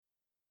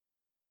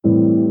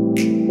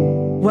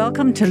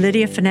Welcome to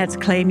Lydia Finette's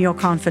Claim Your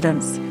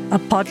Confidence, a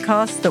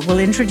podcast that will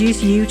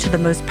introduce you to the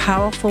most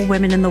powerful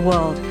women in the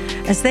world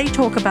as they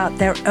talk about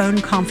their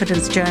own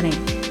confidence journey.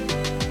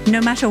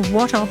 No matter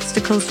what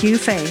obstacles you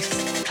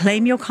face,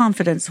 Claim Your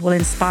Confidence will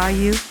inspire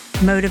you,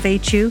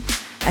 motivate you,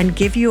 and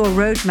give you a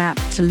roadmap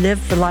to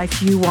live the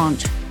life you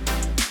want.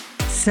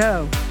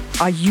 So,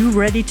 are you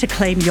ready to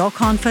claim your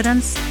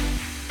confidence?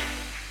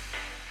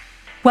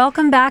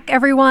 Welcome back,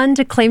 everyone,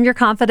 to Claim Your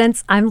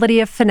Confidence. I'm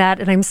Lydia Finette,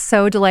 and I'm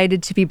so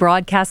delighted to be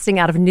broadcasting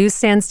out of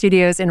Newsstand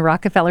Studios in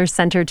Rockefeller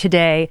Center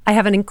today. I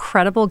have an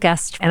incredible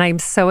guest, and I'm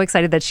so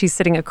excited that she's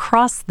sitting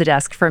across the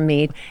desk from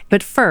me.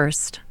 But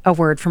first, a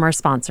word from our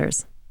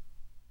sponsors.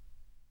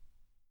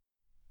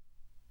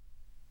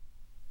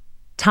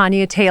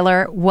 Tanya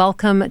Taylor,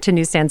 welcome to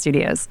Newsstand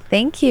Studios.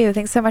 Thank you.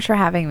 Thanks so much for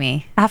having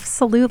me.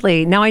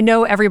 Absolutely. Now, I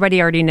know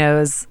everybody already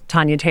knows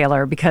Tanya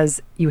Taylor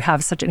because you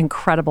have such an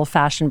incredible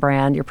fashion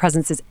brand. Your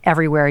presence is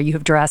everywhere. You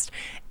have dressed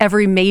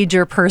every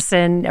major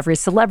person, every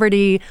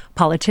celebrity,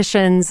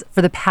 politicians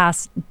for the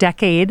past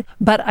decade.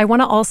 But I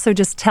want to also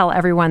just tell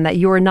everyone that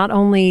you are not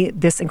only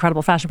this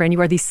incredible fashion brand,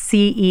 you are the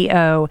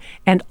CEO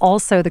and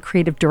also the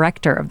creative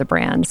director of the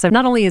brand. So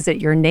not only is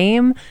it your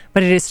name,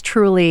 but it is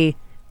truly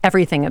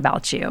everything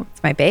about you.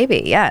 It's my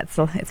baby. Yeah,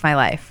 it's my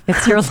life.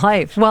 It's your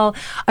life. Well,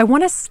 I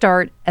want to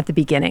start at the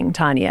beginning,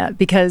 Tanya,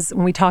 because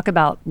when we talk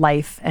about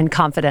life and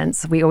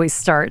confidence, we always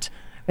start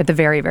at the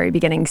very, very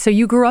beginning. So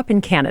you grew up in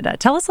Canada.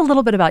 Tell us a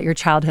little bit about your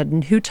childhood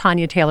and who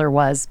Tanya Taylor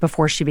was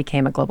before she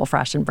became a global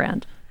fashion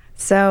brand.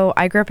 So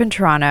I grew up in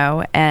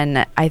Toronto,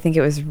 and I think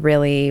it was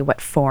really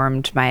what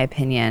formed my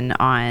opinion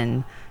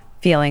on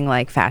feeling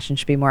like fashion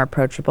should be more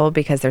approachable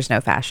because there's no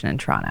fashion in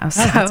Toronto.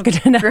 So that's good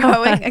to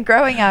know.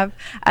 growing up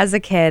as a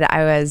kid,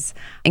 I was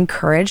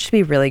encouraged to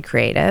be really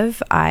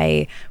creative.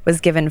 I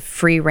was given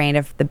free reign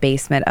of the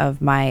basement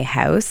of my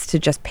house to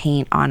just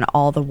paint on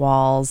all the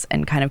walls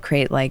and kind of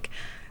create like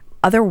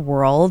other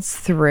worlds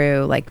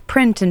through like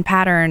print and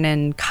pattern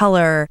and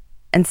color.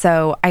 And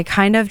so I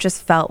kind of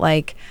just felt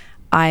like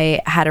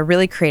I had a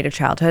really creative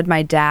childhood.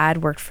 My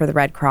dad worked for the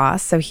Red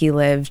Cross, so he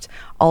lived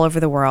all over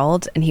the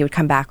world, and he would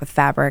come back with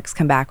fabrics,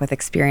 come back with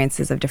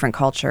experiences of different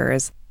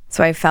cultures.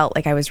 So I felt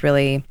like I was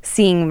really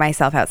seeing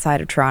myself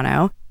outside of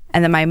Toronto.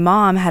 And then my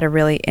mom had a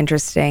really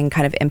interesting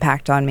kind of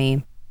impact on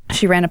me.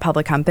 She ran a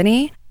public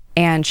company,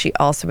 and she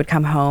also would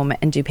come home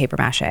and do paper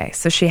mache.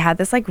 So she had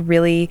this like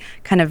really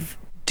kind of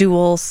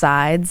dual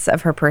sides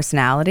of her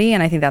personality.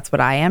 And I think that's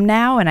what I am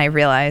now. And I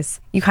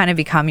realize you kind of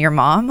become your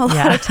mom a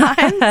lot of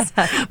times.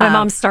 My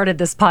mom started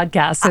this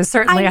podcast, so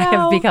certainly I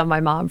have become my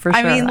mom for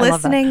sure. I mean,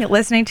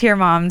 listening to your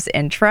mom's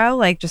intro,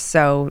 like just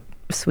so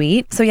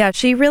sweet. So yeah,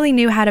 she really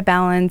knew how to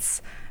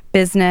balance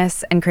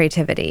business and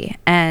creativity.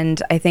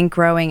 And I think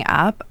growing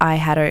up, I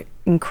had an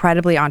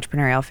incredibly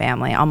entrepreneurial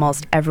family.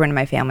 Almost everyone in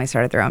my family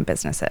started their own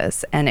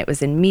businesses. And it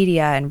was in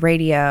media and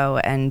radio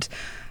and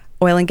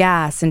oil and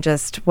gas and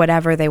just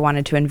whatever they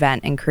wanted to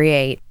invent and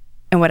create.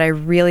 And what I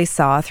really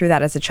saw through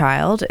that as a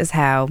child is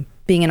how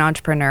being an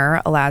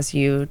entrepreneur allows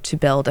you to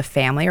build a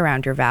family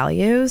around your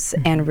values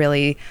and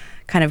really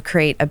kind of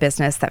create a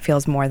business that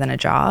feels more than a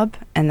job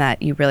and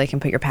that you really can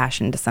put your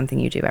passion into something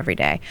you do every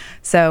day.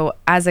 So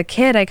as a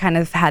kid, I kind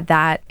of had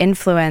that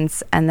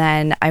influence. And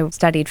then I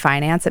studied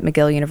finance at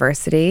McGill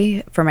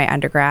University for my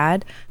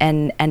undergrad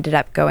and ended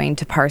up going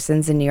to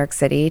Parsons in New York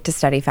City to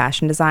study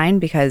fashion design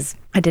because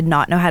I did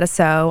not know how to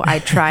sew. I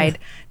tried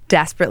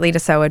desperately to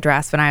sew a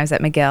dress when I was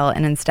at McGill,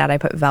 and instead I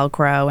put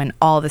Velcro in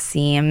all the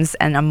seams,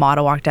 and a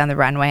model walked down the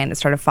runway and it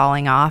started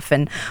falling off,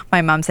 and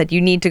my mom said, you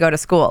need to go to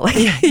school.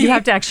 You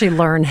have to actually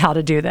learn how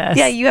to do this.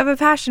 Yeah, you have a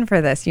passion for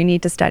this. You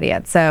need to study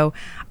it. So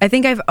I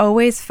think I've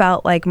always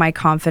felt like my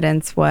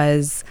confidence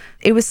was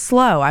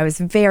slow. I was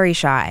very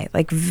shy,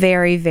 like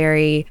very,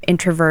 very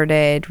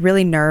introverted,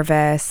 really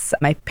nervous.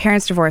 My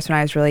parents divorced when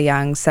I was really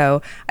young.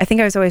 So I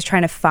think I was always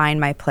trying to find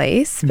my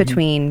place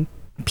between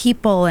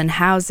people and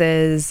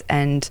houses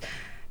and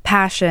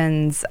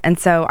passions. And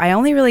so I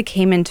only really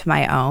came into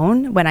my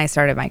own when I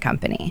started my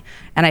company.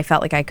 And I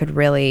felt like I could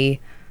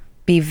really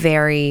be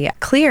very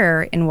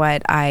clear in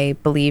what I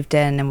believed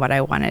in and what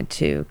I wanted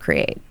to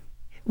create.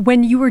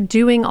 When you were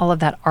doing all of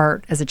that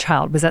art as a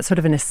child, was that sort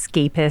of an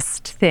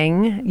escapist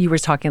thing? You were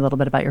talking a little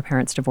bit about your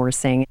parents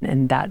divorcing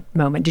in that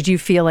moment. Did you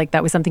feel like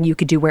that was something you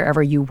could do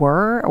wherever you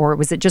were, or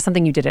was it just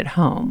something you did at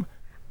home?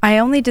 I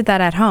only did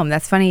that at home.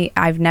 That's funny.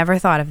 I've never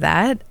thought of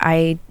that.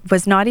 I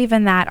was not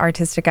even that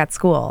artistic at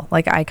school.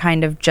 Like I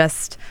kind of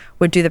just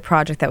would do the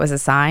project that was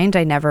assigned.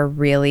 I never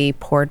really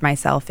poured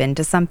myself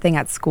into something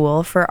at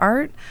school for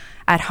art.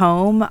 At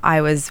home, I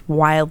was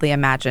wildly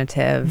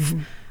imaginative.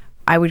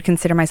 I would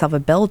consider myself a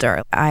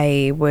builder.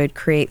 I would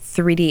create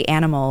 3D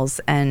animals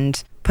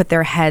and put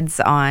their heads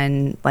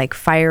on like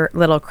fire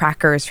little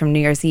crackers from New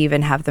Year's Eve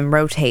and have them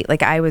rotate.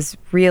 Like I was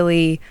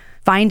really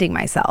finding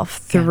myself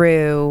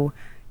through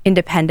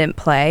independent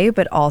play,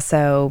 but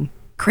also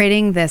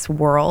creating this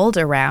world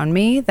around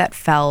me that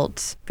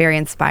felt very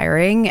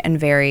inspiring and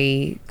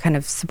very kind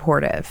of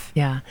supportive.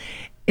 Yeah.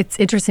 It's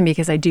interesting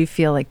because I do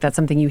feel like that's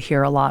something you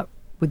hear a lot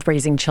with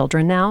raising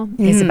children now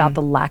is about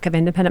the lack of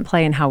independent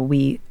play and how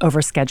we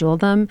overschedule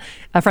them.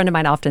 A friend of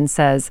mine often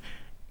says,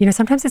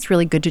 sometimes it's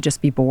really good to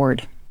just be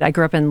bored. I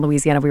grew up in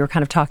Louisiana. We were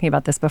kind of talking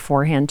about this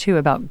beforehand too,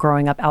 about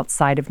growing up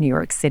outside of New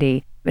York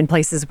City in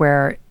places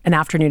where an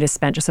afternoon is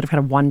spent just sort of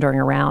kind of wandering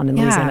around. In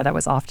Louisiana, that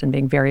was often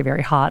being very,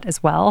 very hot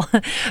as well.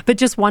 But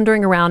just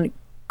wandering around,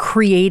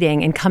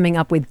 creating and coming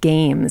up with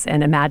games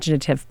and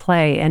imaginative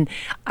play. And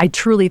I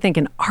truly think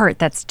in art,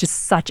 that's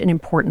just such an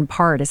important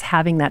part, is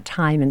having that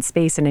time and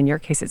space. And in your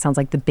case, it sounds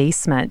like the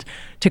basement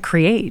to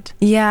create.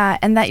 Yeah,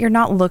 and that you're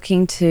not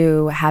looking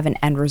to have an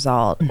end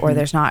result or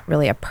there's not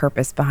really a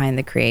purpose behind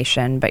the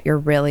creation, but you're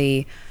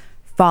really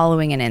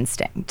following an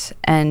instinct.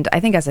 And I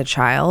think as a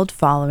child,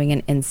 following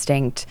an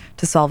instinct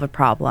to solve a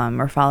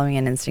problem or following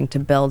an instinct to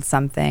build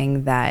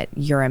something that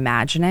you're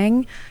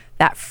imagining,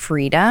 that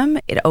freedom,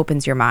 it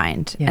opens your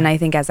mind. And I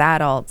think as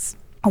adults,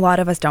 a lot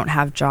of us don't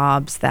have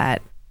jobs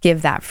that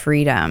give that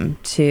freedom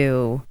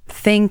to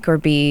think or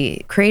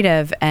be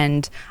creative.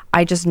 And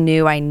I just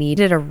knew I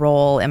needed a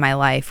role in my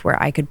life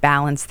where I could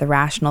balance the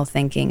rational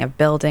thinking of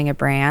building a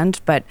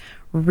brand, but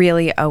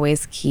really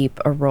always keep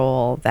a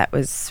role that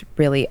was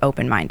really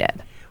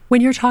open-minded. When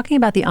you're talking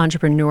about the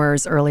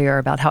entrepreneurs earlier,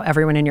 about how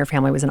everyone in your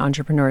family was an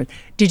entrepreneur,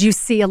 did you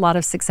see a lot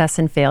of success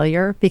and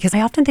failure? Because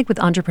I often think with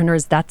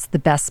entrepreneurs, that's the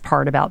best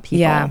part about people.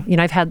 Yeah.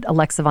 I've had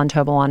Alexa Von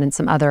Tobel on and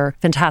some other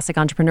fantastic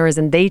entrepreneurs,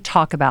 and they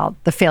talk about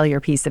the failure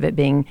piece of it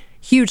being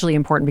hugely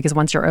important, because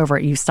once you're over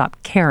it, you stop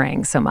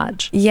caring so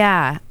much.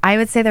 Yeah, I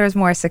would say there was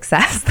more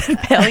success than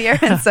failure.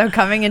 And so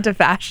coming into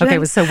fashion. Okay, it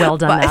was so well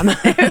done,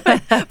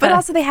 them. But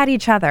also they had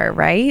each other,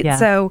 right? Yeah.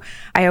 So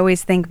I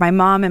always think my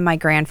mom and my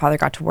grandfather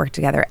got to work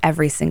together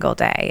every single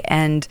day.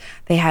 And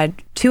they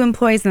had 2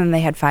 employees and then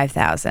they had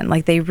 5,000.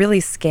 Like, they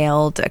really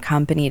scaled a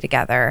company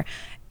together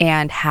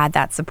and had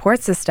that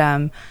support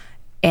system.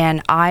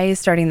 And I,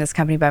 starting this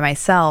company by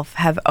myself,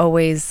 have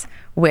always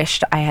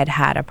wished I had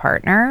had a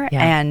partner.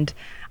 Yeah. And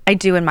I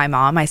do in my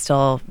mom. I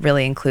still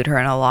really include her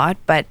in a lot,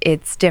 but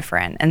it's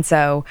different. And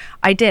so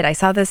I did. I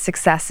saw the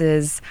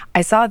successes.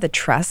 I saw the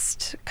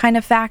trust kind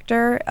of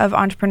factor of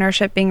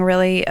entrepreneurship being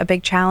really a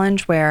big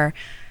challenge, where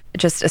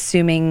just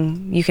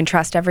assuming you can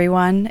trust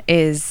everyone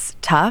is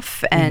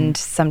tough. And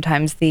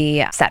sometimes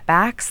the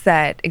setbacks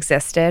that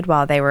existed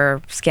while they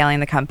were scaling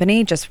the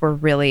company just were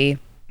really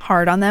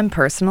hard on them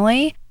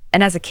personally.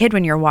 And as a kid,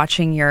 when you're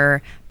watching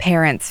your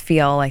parents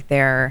feel like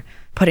they're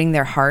putting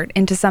their heart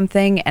into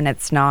something and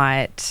it's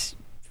not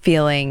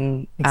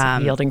feeling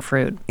yielding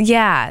fruit.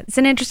 Yeah, it's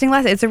an interesting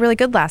lesson. It's a really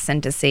good lesson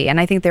to see. And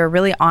I think they were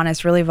really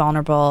honest, really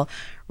vulnerable,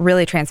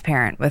 really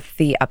transparent with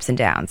the ups and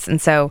downs.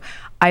 And so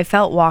I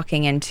felt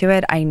walking into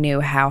it, I knew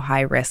how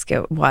high risk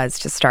it was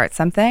to start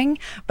something,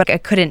 but I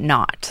couldn't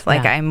not.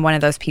 Like, I'm one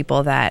of those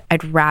people that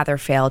I'd rather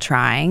fail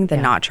trying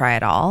than not try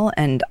at all.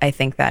 And I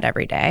think that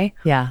every day.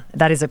 Yeah,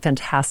 that is a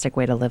fantastic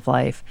way to live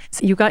life.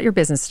 So you got your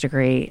business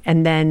degree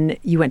and then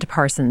you went to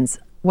Parsons.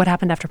 What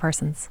happened after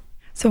Parsons?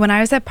 So when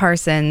I was at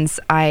Parsons,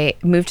 I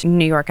moved to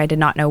New York. I did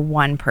not know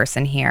one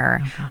person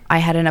here. Okay. I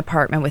had an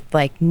apartment with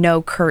like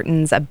no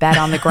curtains, a bed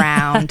on the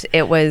ground.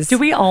 It was... Do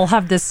we all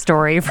have this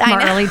story from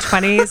our early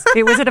 20s?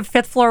 Was it a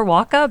 5th floor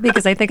walk-up?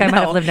 Because I think I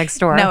might have lived next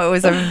door. No, it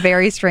was a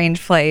very strange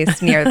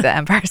place near the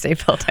Empire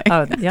State Building.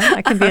 Oh, yeah,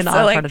 that can be an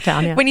odd part of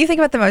town, yeah. When you think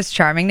about the most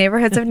charming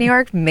neighborhoods of New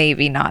York,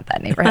 maybe not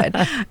that neighborhood.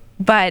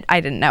 But I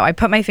didn't know. I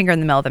put my finger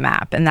in the middle of the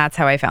map, and that's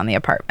how I found the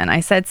apartment.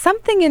 I said,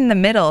 something in the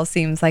middle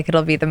seems like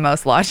it'll be the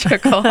most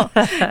logical.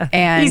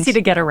 And easy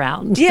to get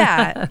around.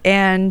 Yeah.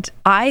 And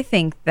I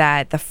think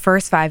that the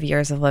first 5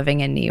 years of living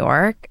in New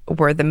York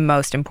were the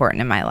most important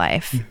in my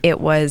life.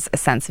 It was a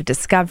sense of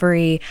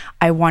discovery.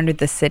 I wandered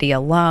the city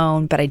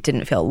alone, but I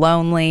didn't feel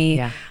lonely.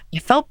 Yeah. I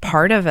felt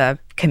part of a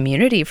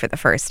community for the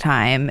first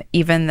time,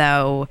 even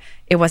though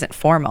it wasn't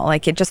formal.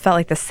 Like, it just felt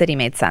like the city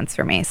made sense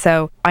for me.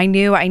 So I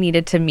knew I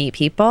needed to meet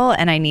people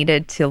and I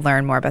needed to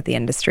learn more about the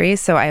industry.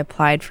 So I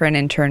applied for an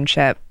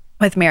internship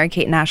with Mary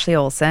Kate and Ashley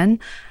Olsen.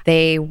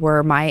 They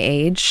were my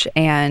age,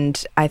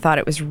 and I thought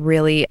it was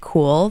really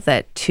cool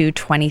that 2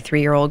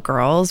 23-year-old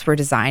girls were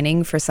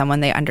designing for someone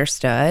they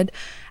understood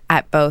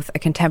at both a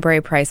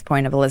contemporary price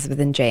point of Elizabeth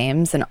and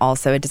James and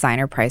also a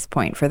designer price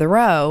point for the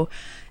Row.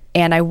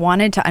 And I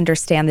wanted to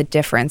understand the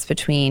difference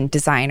between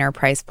designer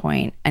price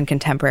point and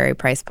contemporary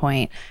price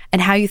point,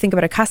 and how you think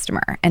about a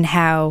customer and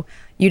how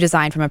you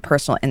design from a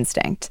personal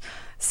instinct.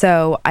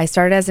 So I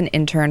started as an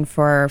intern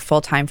for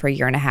full-time for a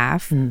year and a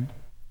half.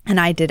 And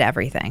I did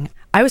everything.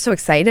 I was so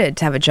excited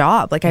to have a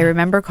job. Like, I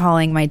remember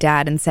calling my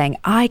dad and saying,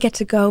 I get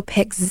to go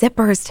pick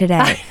zippers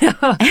today.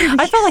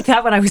 I felt like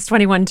that when I was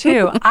 21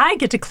 too. I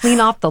get to clean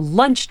off the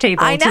lunch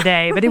table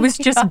today. But it was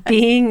just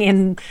being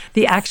in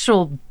the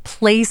actual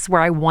place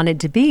where I wanted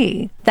to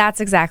be.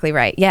 That's exactly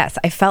right. Yes.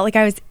 I felt like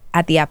I was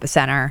at the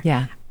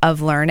epicenter of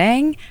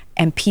learning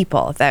and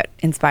people that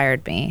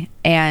inspired me.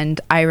 And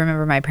I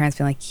remember my parents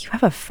being like, you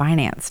have a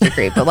finance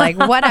degree, but like,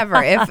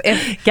 whatever.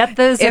 If get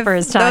those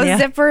zippers, Tanya.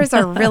 Those zippers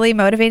are really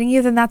motivating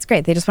you, then that's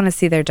great. They just want to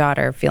see their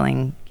daughter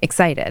feeling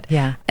excited.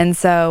 Yeah. And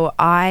so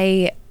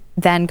I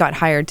then got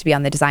hired to be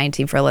on the design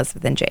team for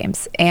Elizabeth and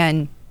James.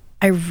 And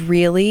I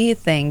really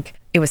think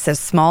it was a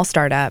small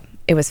startup.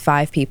 It was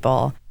 5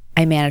 people.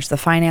 I managed the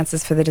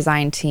finances for the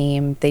design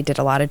team. They did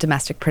a lot of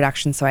domestic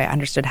production, so I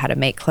understood how to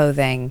make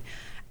clothing.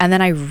 And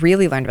then I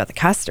really learned about the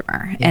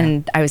customer. Yeah.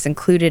 And I was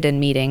included in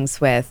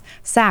meetings with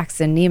Saks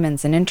and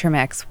Neiman's and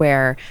Intermix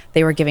where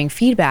they were giving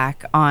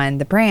feedback on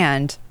the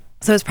brand.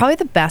 So it was probably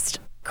the best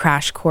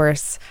crash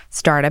course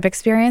startup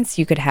experience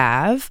you could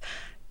have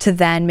to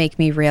then make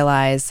me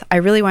realize I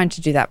really wanted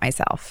to do that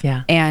myself.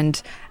 Yeah.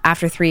 And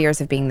after 3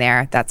 years of being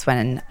there, that's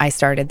when I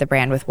started the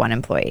brand with 1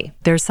 employee.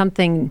 There's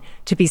something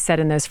to be said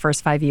in those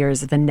first 5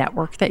 years of the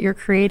network that you're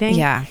creating.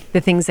 Yeah.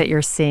 The things that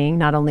you're seeing,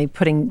 not only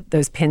putting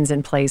those pins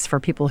in place for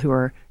people who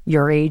are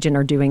your age and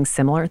are doing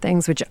similar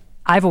things, which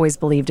I've always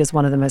believed is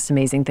one of the most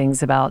amazing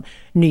things about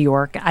New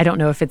York. I don't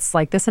know if it's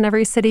like this in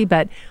every city,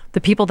 but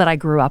the people that I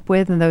grew up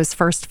with in those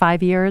first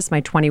 5 years,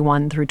 my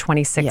 21 through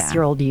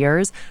 26-year-old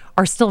years,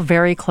 are still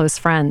very close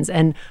friends.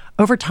 And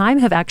over time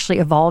have actually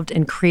evolved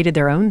and created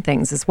their own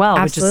things as well,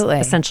 Absolutely.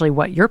 Which is essentially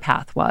what your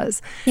path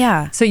was.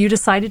 Yeah. So you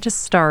decided to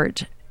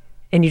start,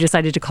 and you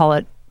decided to call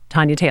it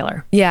Tanya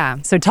Taylor. Yeah.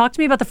 So talk to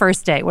me about the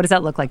first day. What does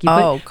that look like? You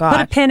God. put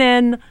a pin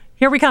in.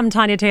 Here we come,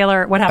 Tanya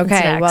Taylor. What happens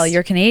next? Okay, well,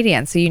 you're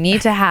Canadian, so you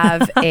need to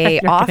have a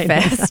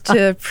office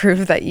to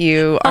prove that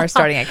you are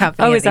starting a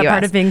company in the US. Is that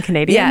part of being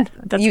Canadian? Yeah,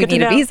 That's you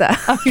need a visa.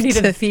 Oh, you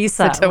need a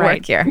visa to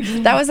work here.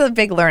 That was a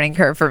big learning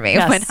curve for me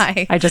when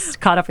I just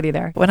caught up with you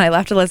there. When I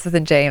left Elizabeth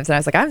and James, and I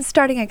was like, I'm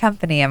starting a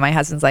company, and my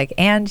husband's like,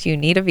 and you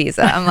need a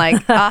visa. I'm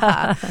like,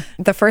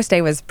 The first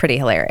day was pretty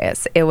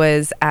hilarious. It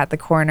was at the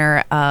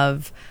corner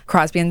of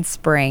Crosby and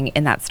Spring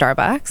in that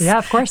Starbucks. Yeah,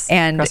 of course.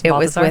 And it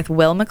was with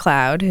Will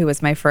McLeod, who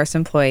was my first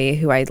employee,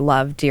 who I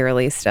love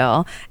dearly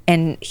still.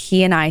 And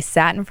he and I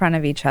sat in front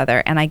of each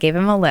other, and I gave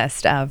him a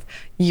list of,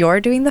 you're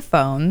doing the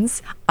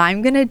phones,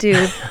 I'm going to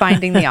do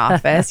finding the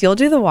office, you'll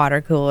do the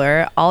water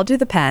cooler, I'll do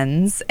the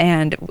pens.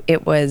 And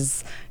it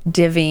was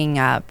divvying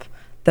up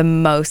the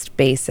most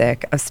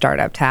basic of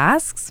startup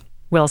tasks.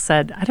 Will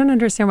said, I don't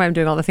understand why I'm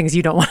doing all the things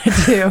you don't want to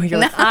do. You're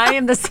like, I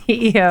am the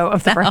CEO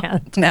of the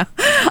brand. No,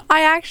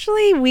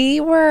 we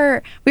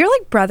were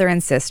like brother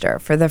and sister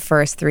for the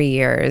first 3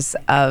 years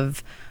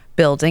of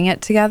building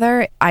it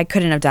together. I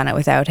couldn't have done it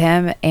without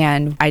him.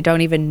 And I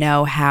don't even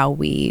know how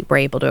we were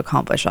able to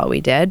accomplish all we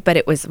did, but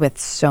it was with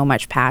so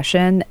much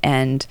passion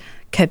and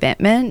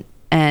commitment.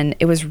 And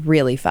it was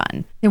really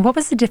fun. And what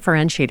was the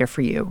differentiator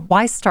for you?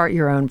 Why start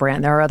your own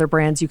brand? There are other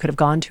brands you could have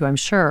gone to, I'm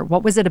sure.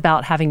 What was it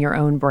about having your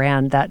own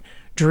brand that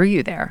drew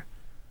you there?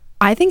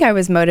 I think I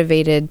was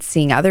motivated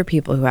seeing other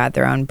people who had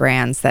their own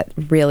brands that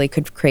really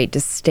could create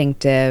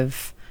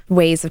distinctive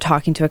ways of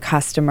talking to a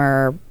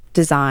customer,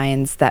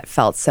 designs that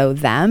felt so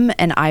them.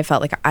 And I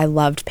felt like I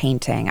loved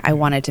painting. I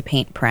wanted to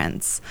paint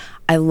prints.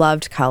 I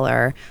loved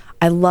color.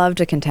 I loved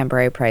a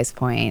contemporary price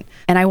point.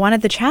 And I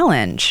wanted the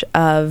challenge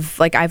of,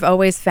 like, I've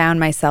always found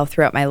myself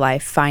throughout my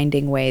life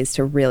finding ways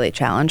to really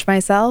challenge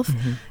myself.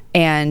 Mm-hmm.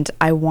 And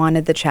I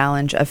wanted the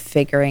challenge of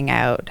figuring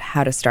out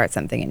how to start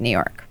something in New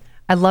York.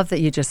 I love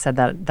that you just said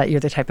that you're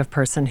the type of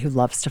person who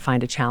loves to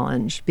find a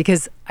challenge,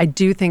 because I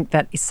do think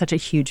that is such a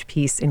huge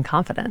piece in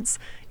confidence.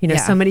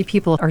 So many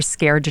people are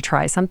scared to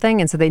try something,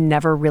 and so they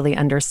never really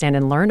understand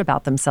and learn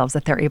about themselves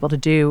that they're able to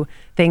do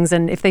things.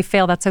 And if they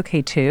fail, that's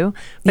okay too.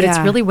 But it's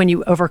really when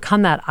you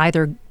overcome that,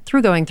 either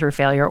through going through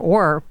failure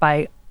or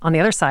by, on the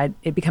other side,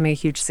 it becoming a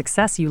huge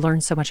success, you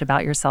learn so much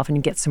about yourself and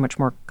you get so much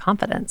more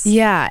confidence.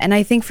 Yeah. And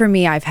I think for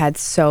me, I've had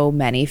so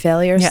many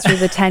failures through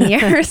the 10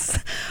 years.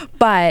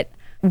 But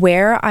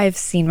where I've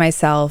seen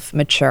myself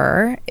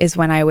mature is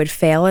when I would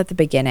fail at the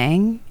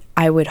beginning,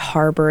 I would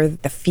harbor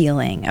the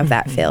feeling of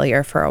that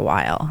failure for a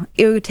while.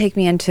 It would take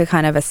me into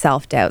kind of a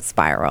self-doubt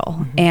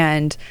spiral.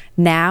 And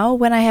now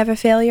when I have a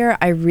failure,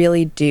 I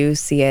really do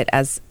see it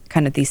as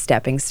kind of these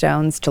stepping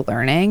stones to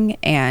learning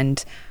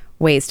and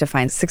ways to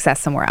find success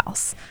somewhere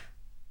else.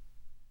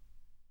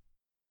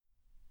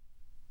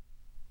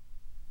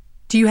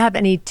 Do you have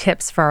any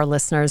tips for our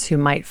listeners who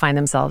might find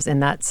themselves in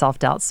that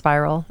self-doubt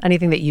spiral?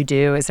 Anything that you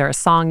do? Is there a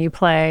song you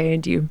play?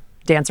 Do you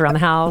dance around the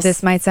house?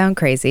 This might sound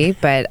crazy,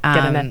 but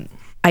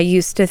I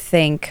used to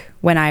think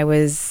when I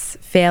was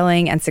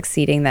failing and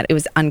succeeding that it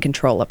was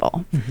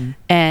uncontrollable.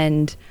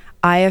 And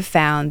I have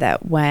found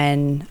that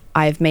when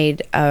I've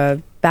made a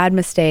bad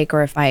mistake,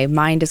 or if my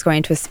mind is going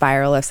into a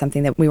spiral of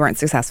something that we weren't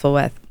successful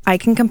with, I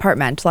can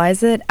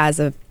compartmentalize it as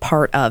a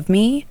part of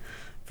me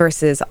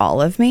versus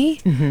all of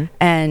me.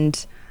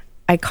 And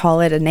I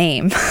call it a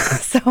name.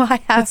 So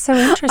That's so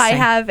interesting. I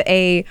have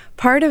a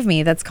part of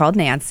me that's called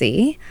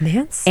Nancy.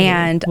 Nancy?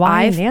 And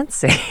why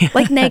Nancy?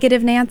 Like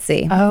negative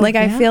Nancy.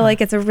 I feel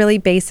like it's a really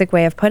basic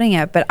way of putting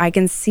it, but I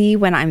can see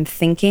when I'm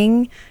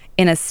thinking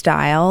in a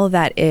style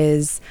that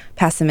is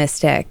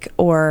pessimistic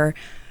or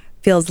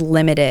feels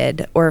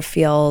limited or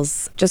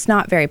feels just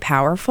not very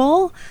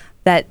powerful,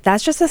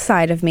 that's just a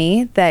side of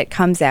me that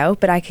comes out,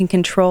 but I can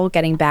control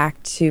getting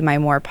back to my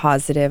more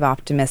positive,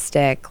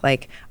 optimistic,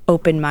 like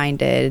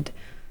open-minded,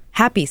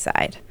 happy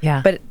side.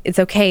 Yeah. But it's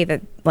okay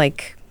that,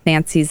 like,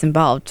 Nancy's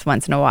involved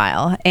once in a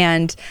while.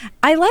 And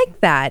I like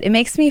that. It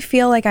makes me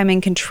feel like I'm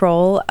in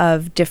control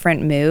of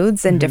different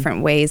moods and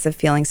different ways of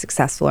feeling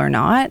successful or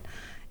not.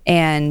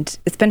 And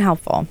it's been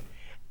helpful.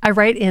 I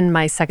write in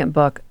my second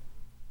book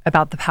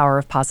about the power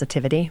of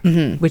positivity,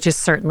 which is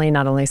certainly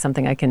not only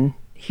something I can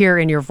hear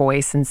in your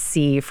voice and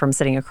see from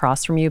sitting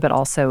across from you, but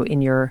also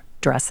in your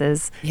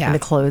dresses and the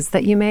clothes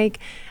that you make.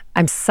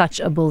 I'm such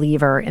a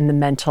believer in the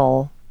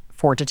mental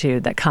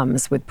fortitude that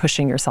comes with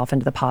pushing yourself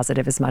into the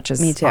positive as much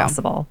as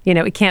possible. You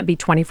know, it can't be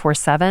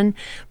 24/7,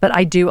 but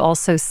I do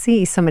also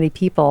see so many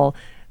people,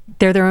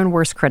 they're their own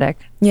worst critic.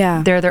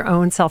 Yeah. They're their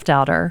own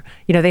self-doubter.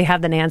 You know, they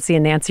have the Nancy,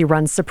 and Nancy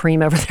runs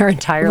supreme over their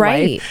entire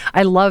life.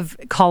 I love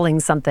calling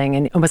something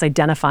and almost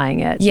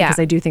identifying it because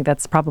I do think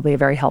that's probably a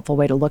very helpful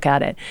way to look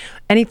at it.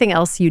 Anything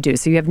else you do?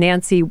 So you have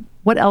Nancy.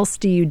 What else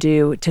do you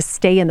do to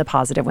stay in the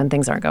positive when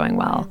things aren't going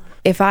well?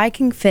 If I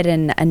can fit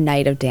in a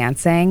night of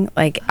dancing,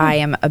 like I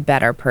am a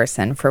better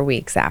person for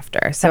weeks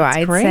after. So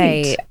I'd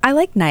say I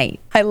like night.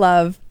 I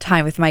love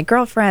time with my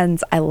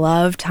girlfriends. I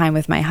love time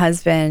with my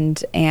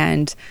husband.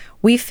 And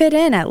we fit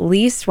in at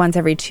least once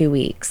every 2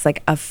 weeks,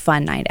 like a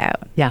fun night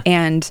out. Yeah.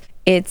 And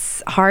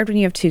it's hard when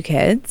you have 2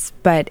 kids,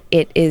 but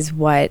it is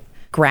what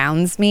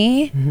grounds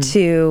me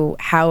to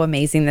how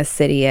amazing this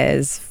city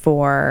is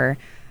for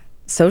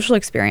social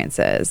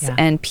experiences,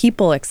 and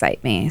people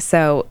excite me.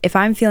 So if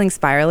I'm feeling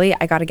spirally,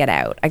 I got to get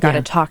out. I got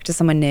to talk to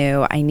someone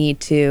new. I need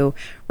to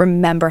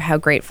remember how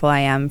grateful I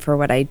am for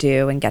what I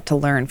do and get to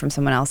learn from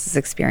someone else's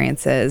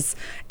experiences.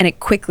 And it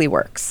quickly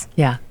works.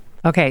 Yeah.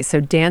 Okay. So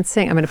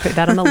dancing, I'm going to put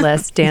that on the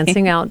list.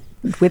 Dancing out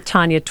with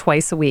Tanya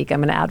twice a week. I'm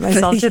going to add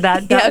myself to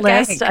that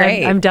list.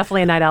 I'm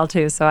definitely a night owl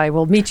too, so I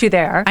will meet you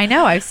there. I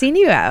know. I've seen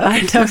you out. I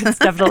know. It's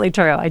definitely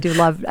true. I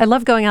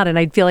love going out, and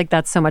I feel like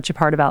that's so much a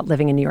part about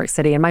living in New York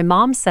City. And my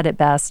mom said it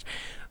best,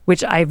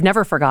 which I've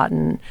never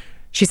forgotten.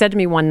 She said to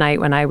me one night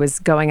when I was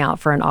going out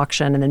for an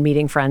auction and then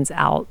meeting friends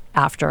out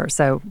after,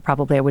 so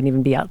probably I wouldn't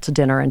even be out to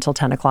dinner until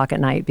 10 o'clock at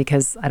night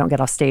because I don't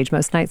get off stage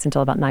most nights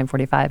until about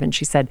 9:45. And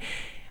she said,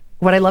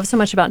 what I love so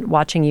much about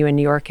watching you in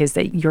New York is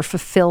that you're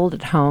fulfilled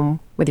at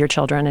home with your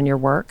children and your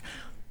work,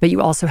 but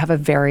you also have a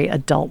very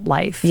adult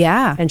life.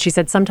 Yeah. And she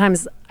said,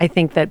 sometimes I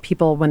think that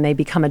people, when they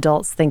become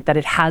adults, think that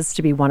it has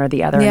to be one or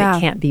the other, and it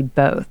can't be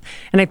both.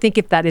 And I think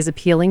if that is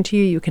appealing to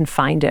you, you can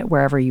find it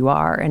wherever you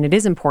are. And it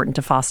is important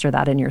to foster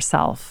that in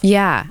yourself.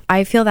 Yeah,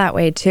 I feel that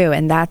way too.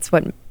 And that's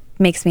what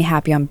makes me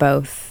happy on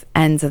both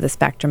ends of the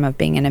spectrum of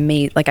being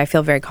like I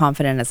feel very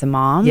confident as a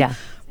mom. Yeah.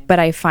 But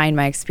I find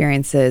my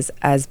experiences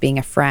as being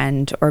a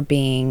friend or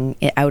being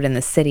out in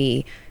the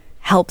city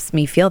helps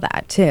me feel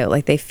that too.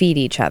 Like they feed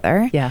each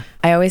other. Yeah.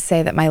 I always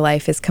say that my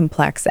life is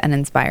complex and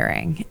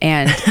inspiring.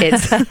 And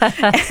it's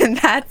and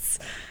that's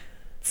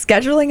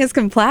scheduling is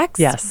complex.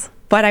 Yes.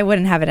 But I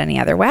wouldn't have it any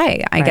other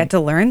way. I get to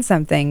learn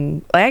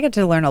something. I get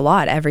to learn a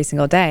lot every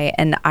single day.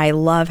 And I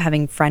love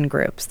having friend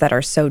groups that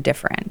are so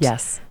different.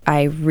 Yes.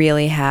 I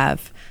really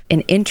have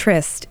an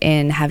interest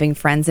in having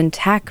friends in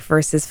tech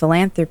versus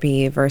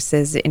philanthropy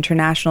versus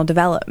international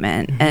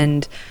development.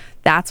 And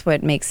that's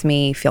what makes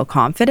me feel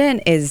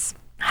confident is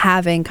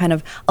having kind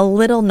of a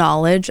little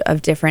knowledge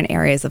of different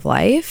areas of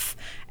life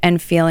and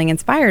feeling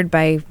inspired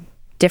by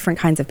different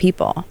kinds of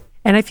people.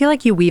 And I feel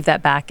like you weave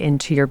that back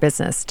into your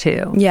business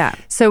too. Yeah.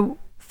 So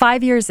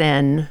 5 years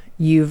in,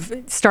 you've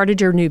started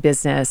your new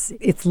business.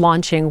 It's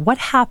launching. What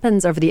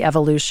happens over the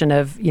evolution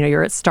of,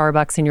 you're at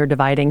Starbucks and you're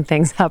dividing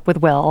things up with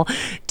Will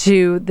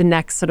to the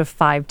next sort of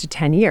 5 to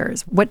 10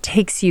 years? What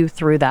takes you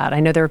through that?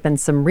 I know there have been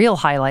some real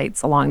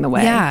highlights along the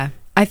way. Yeah.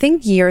 I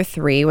think year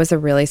 3 was a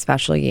really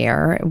special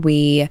year.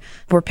 We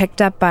were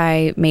picked up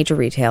by major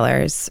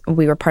retailers.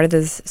 We were part of the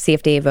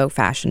CFDA Vogue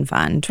Fashion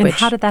Fund. And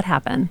how did that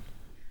happen?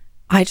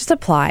 I just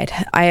applied.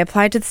 I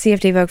applied to the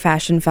CFDA Vogue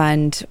Fashion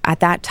Fund. At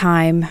that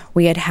time,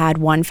 we had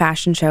one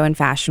fashion show in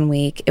Fashion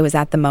Week. It was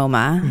at the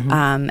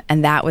MoMA,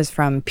 and that was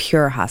from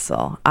pure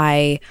hustle.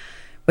 I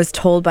was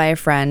told by a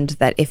friend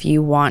that if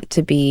you want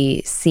to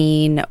be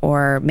seen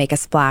or make a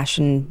splash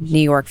in New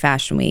York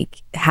Fashion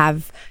Week,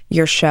 have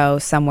your show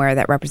somewhere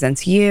that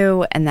represents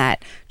you and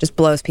that just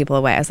blows people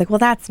away. I was like, well,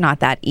 that's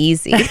not that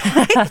easy.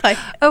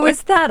 Oh,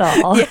 is that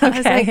all? Yeah, okay. I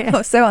was like,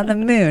 oh, so on the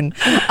moon.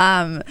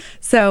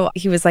 So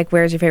he was like,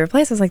 where's your favorite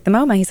place? I was like, the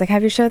MoMA. He's like,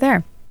 have your show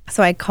there.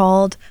 So I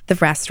called the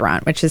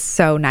restaurant, which is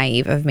so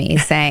naive of me,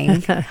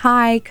 saying,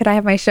 hi, could I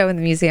have my show in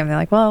the museum? They're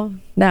like, well,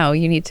 no,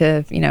 you need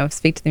to,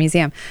 speak to the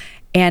museum.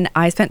 And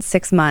I spent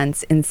 6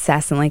 months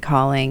incessantly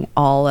calling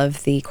all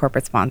of the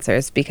corporate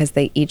sponsors because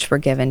they each were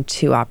given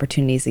 2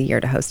 opportunities a year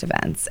to host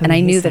events. And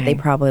I knew that they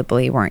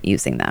probably weren't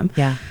using them.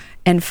 Yeah.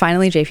 And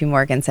finally, JP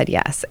Morgan said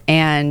yes.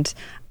 And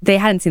they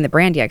hadn't seen the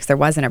brand yet because there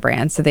wasn't a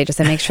brand. So they just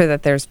said, make sure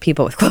that there's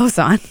people with clothes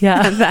on.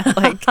 Yeah. And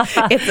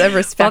that it's a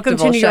respectable Welcome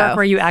to New show. York,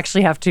 where you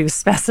actually have to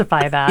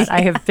specify that.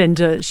 I have been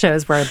to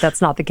shows where that's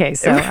not the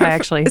case. So I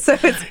actually... So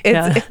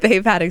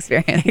they've had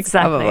experience.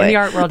 Exactly. Probably. In the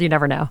art world, you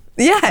never know.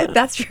 Yeah,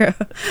 that's true.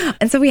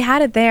 And so we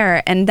had it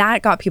there, and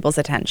that got people's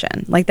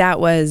attention. That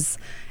was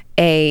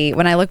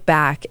when I look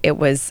back, it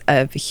was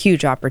a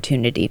huge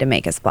opportunity to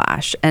make a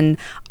splash. And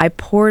I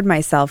poured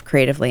myself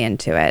creatively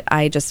into it.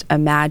 I just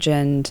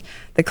imagined,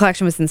 the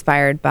collection was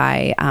inspired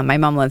by, my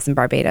mom lives in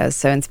Barbados,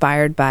 so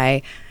inspired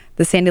by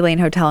the Sandy Lane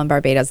Hotel in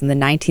Barbados in the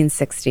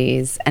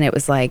 1960s. And it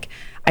was like,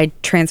 I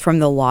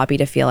transformed the lobby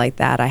to feel like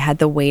that. I had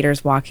the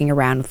waiters walking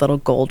around with little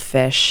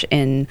goldfish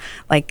in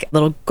like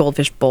little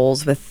goldfish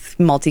bowls with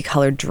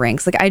multicolored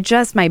drinks. Like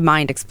my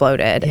mind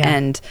exploded. Yeah.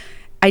 And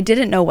I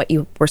didn't know what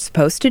you were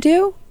supposed to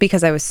do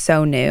because I was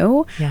so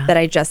new that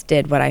I just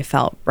did what I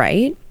felt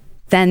right.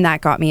 Then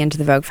that got me into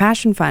the Vogue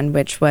Fashion Fund,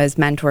 which was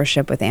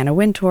mentorship with Anna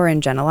Wintour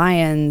and Jenna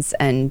Lyons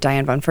and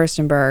Diane von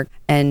Furstenberg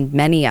and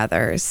many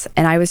others.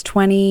 And I was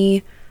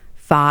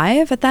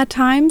 25 at that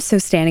time. So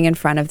standing in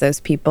front of those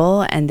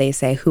people and they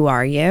say, "Who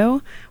are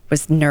you?"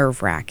 was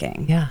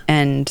nerve-wracking. Yeah.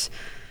 And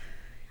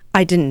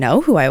I didn't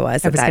know who I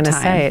was at that time. I was going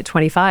to say, at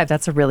 25,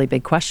 that's a really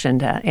big question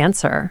to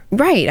answer.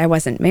 Right. I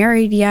wasn't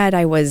married yet.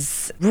 I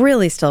was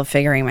really still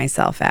figuring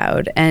myself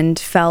out and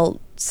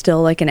felt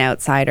still like an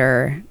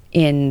outsider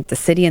in the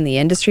city and the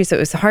industry. So it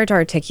was hard to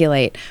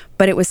articulate,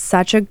 but it was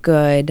such a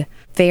good,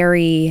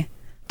 very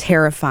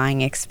terrifying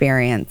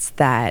experience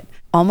that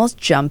almost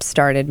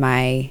jump-started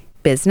my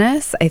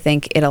business. I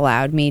think it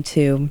allowed me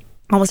to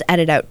almost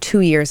edit out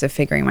 2 years of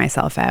figuring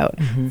myself out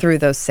through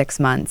those 6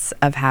 months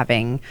of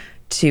having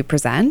to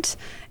present.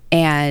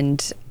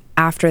 And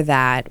after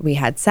that, we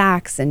had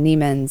Saks and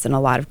Neiman's and a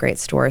lot of great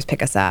stores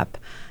pick us up.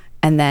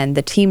 And then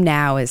the team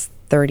now is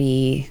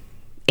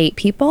 38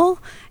 people.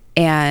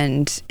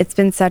 And it's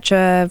been such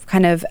a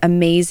kind of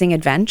amazing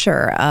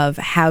adventure of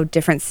how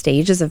different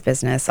stages of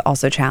business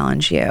also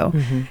challenge you.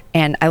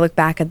 And I look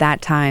back at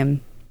that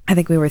time, I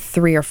think we were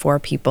 3 or 4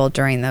 people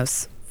during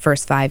those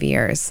first 5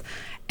 years.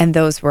 And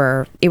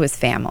it was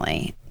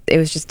family. It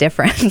was just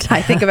different.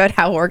 I think about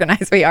how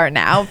organized we are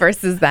now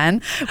versus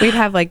then. We'd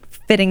have like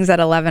fittings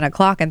at 11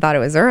 o'clock and thought it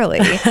was early,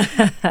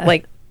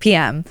 like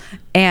PM.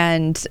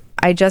 And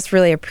I just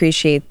really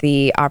appreciate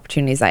the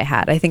opportunities I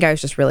had. I think I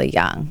was just really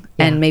young.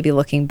 And maybe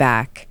looking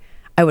back,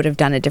 I would have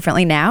done it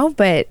differently now,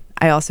 but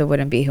I also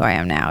wouldn't be who I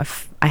am now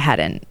if I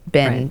hadn't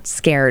been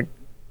scared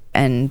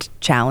and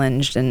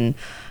challenged and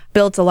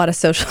built a lot of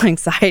social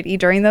anxiety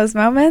during those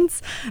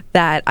moments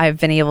that I've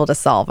been able to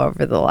solve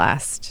over the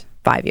last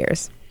 5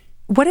 years.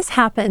 What has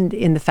happened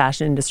in the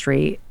fashion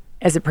industry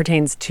as it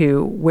pertains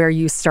to where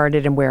you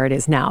started and where it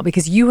is now?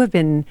 Because you have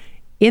been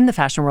in the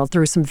fashion world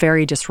through some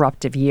very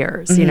disruptive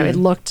years. You know, it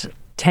looked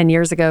 10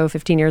 years ago,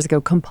 15 years ago,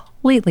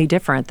 completely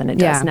different than it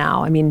does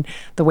now. I mean,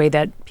 the way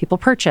that people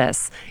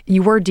purchase.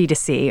 You were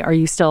D2C. Are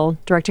you still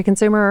direct to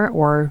consumer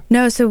or?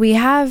 No, so we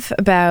have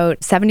about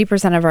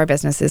 70% of our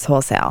business is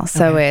wholesale.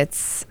 So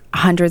it's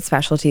 100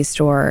 specialty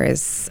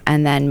stores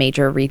and then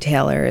major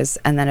retailers.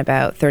 And then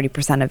about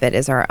 30% of it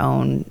is our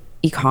own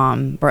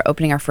e-com. We're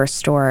opening our first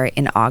store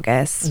in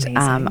August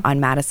on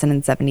Madison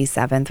and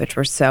 77th, which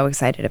we're so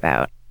excited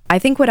about. I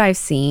think what I've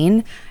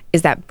seen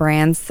is that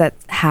brands that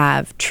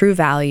have true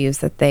values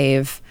that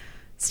they've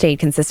stayed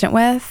consistent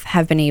with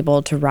have been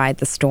able to ride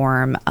the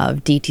storm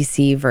of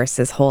DTC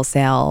versus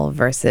wholesale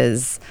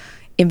versus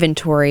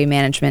inventory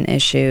management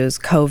issues,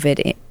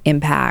 COVID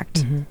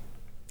impact.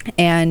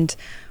 And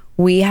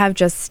we have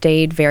just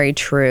stayed very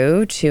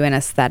true to an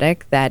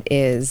aesthetic that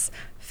is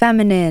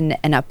feminine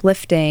and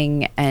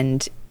uplifting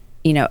and,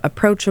 you know,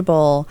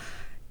 approachable,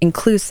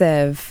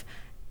 inclusive.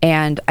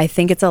 And I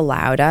think it's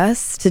allowed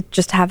us to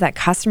just have that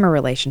customer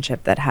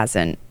relationship that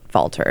hasn't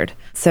faltered.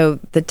 So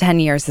the 10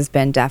 years has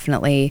been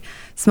definitely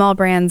small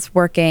brands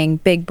working,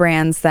 big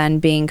brands then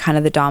being kind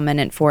of the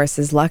dominant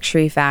forces,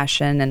 luxury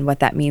fashion, and what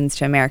that means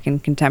to American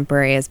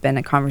contemporary has been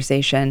a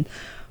conversation.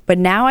 But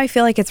now I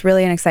feel like it's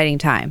really an exciting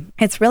time.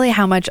 It's really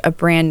how much a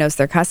brand knows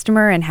their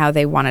customer and how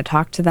they want to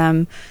talk to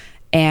them.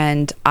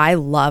 And I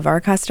love our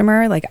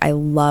customer. Like I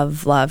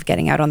love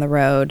getting out on the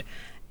road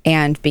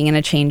and being in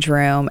a change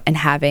room and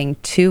having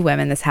 2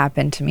 women, this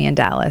happened to me in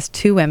Dallas,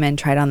 2 women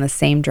tried on the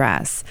same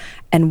dress.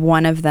 And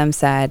one of them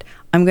said,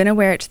 "I'm going to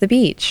wear it to the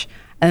beach."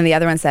 And then the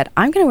other one said,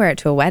 "I'm going to wear it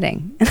to a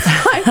wedding."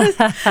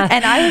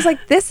 And I was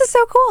like, this is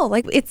so cool.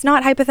 Like, it's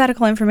not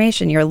hypothetical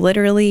information. You're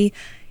literally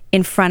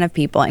in front of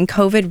people. And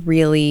COVID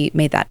really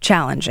made that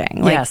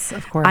challenging. Like, yes,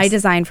 of course. I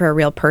designed for a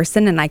real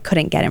person and I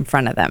couldn't get in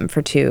front of them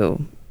for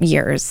 2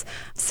 years.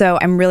 So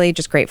I'm really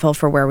just grateful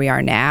for where we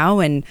are now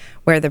and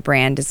where the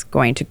brand is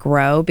going to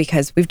grow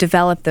because we've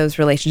developed those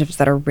relationships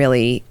that are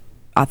really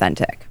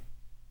authentic.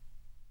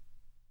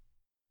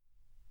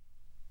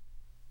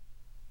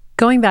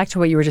 Going back to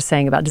what you were just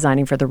saying about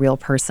designing for the real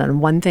person,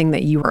 one thing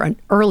that you were an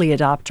early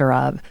adopter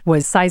of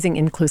was sizing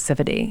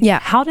inclusivity. Yeah.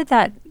 How did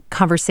that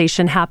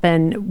conversation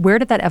happen? Where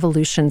did that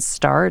evolution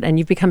start? And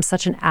you've become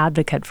such an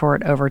advocate for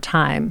it over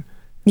time.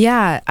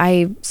 Yeah,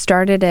 I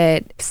started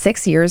it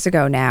 6 years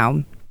ago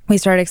now. We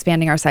started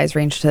expanding our size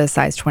range to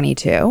size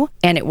 22,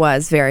 and it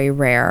was very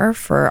rare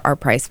for our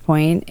price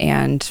point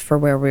and for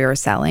where we were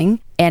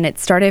selling. And it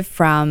started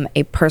from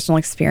a personal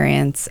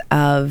experience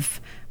of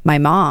my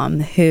mom,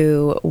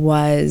 who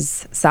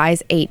was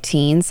size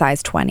 18,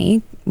 size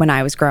 20 when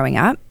I was growing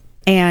up.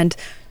 And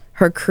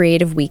Her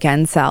creative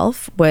weekend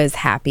self was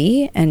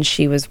happy, and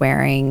she was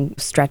wearing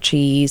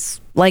stretchy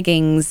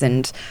leggings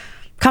and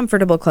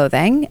comfortable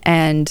clothing.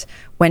 And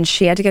when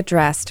she had to get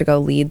dressed to go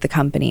lead the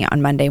company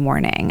on Monday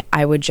morning,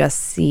 I would just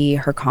see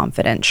her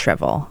confidence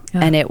shrivel.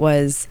 Yeah. And it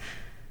was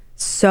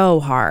so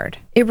hard.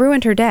 It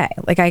ruined her day.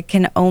 Like, I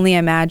can only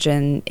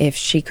imagine if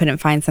she couldn't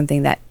find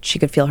something that she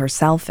could feel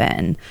herself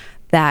in,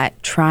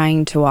 that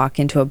trying to walk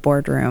into a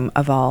boardroom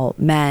of all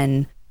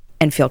men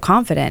and feel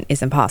confident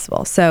is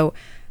impossible. So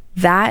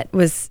that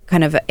was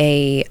kind of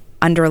a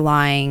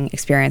underlying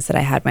experience that I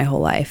had my whole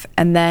life.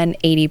 And then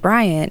Adie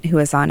Bryant, who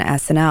was on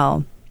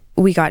SNL,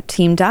 we got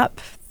teamed up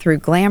through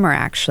Glamour,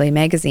 actually,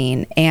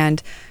 magazine.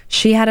 And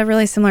she had a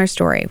really similar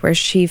story where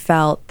she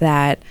felt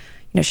that,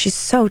 you know, she's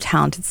so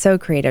talented, so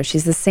creative.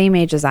 She's the same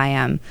age as I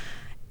am.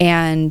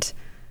 And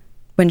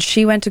when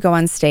she went to go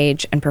on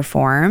stage and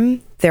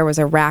perform, there was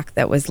a rack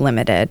that was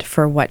limited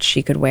for what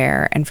she could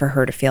wear and for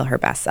her to feel her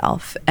best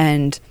self.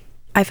 And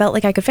I felt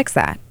like I could fix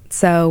that.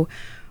 So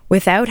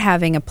without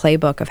having a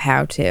playbook of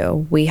how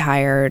to, we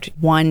hired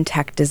one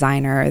tech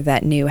designer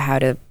that knew how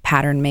to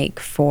pattern make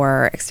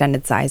for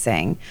extended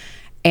sizing.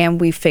 And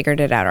we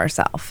figured it out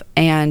ourselves.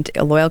 And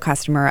a loyal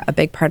customer, a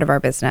big part of our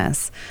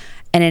business,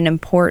 and an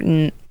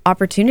important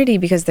opportunity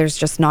because there's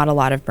just not a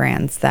lot of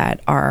brands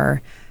that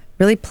are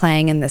really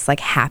playing in this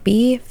like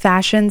happy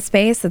fashion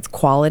space that's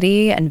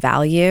quality and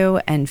value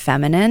and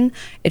feminine.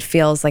 It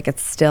feels like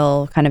it's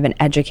still kind of an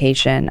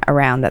education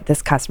around that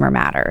this customer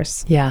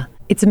matters. Yeah.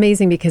 It's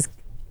amazing because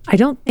I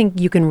don't think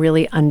you can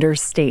really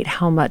understate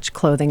how much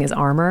clothing is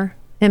armor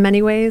in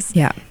many ways.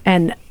 Yeah.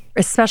 And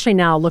especially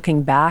now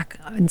looking back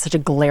on such a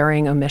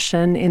glaring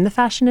omission in the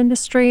fashion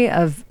industry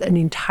of an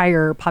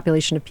entire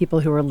population of people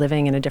who are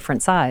living in a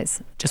different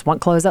size, just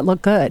want clothes that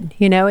look good.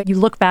 You know, you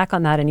look back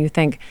on that and you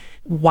think,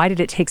 why did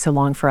it take so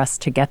long for us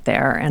to get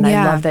there? And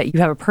I love that you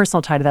have a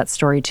personal tie to that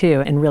story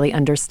too, and really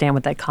understand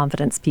what that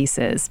confidence piece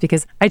is.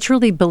 Because I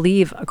truly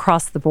believe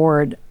across the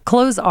board,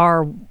 clothes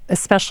are,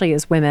 especially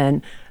as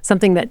women,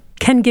 something that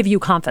can give you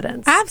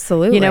confidence.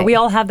 Absolutely. You know, we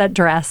all have that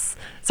dress.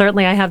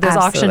 Certainly I have those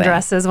auction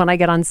dresses when I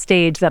get on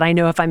stage that I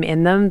know if I'm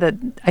in them, that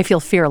I feel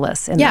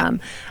fearless in them.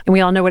 And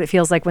we all know what it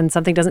feels like when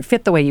something doesn't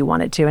fit the way you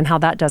want it to and how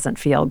that doesn't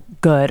feel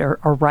good or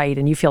right.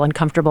 And you feel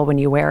uncomfortable when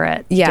you wear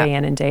it day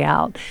in and day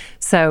out.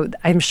 So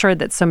I'm sure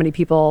that so many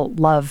people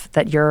love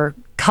that your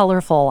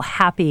colorful,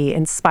 happy,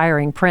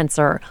 inspiring prints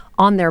are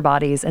on their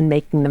bodies and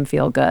making them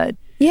feel good.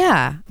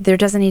 Yeah, there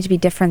doesn't need to be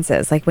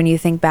differences. Like when you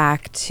think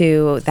back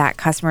to that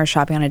customer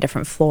shopping on a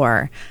different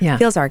floor, it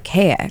feels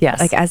archaic. Yes.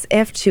 Like as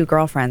if two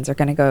girlfriends are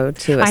going to go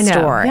to a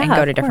store and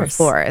go to different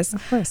floors.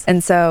 Of course.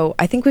 And so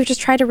I think we've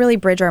just tried to really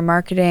bridge our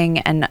marketing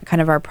and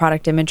kind of our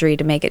product imagery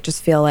to make it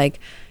just feel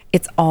like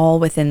it's all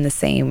within the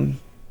same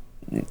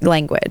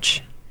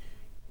language.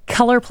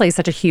 Color plays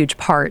such a huge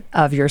part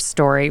of your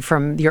story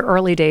from your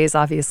early days,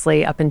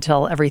 obviously, up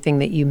until everything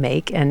that you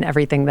make and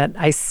everything that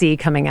I see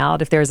coming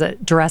out. If there's a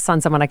dress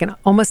on someone, I can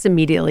almost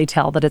immediately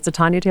tell that it's a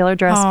Tanya Taylor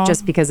dress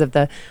just because of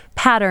the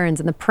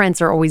patterns, and the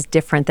prints are always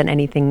different than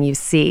anything you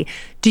see.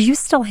 Do you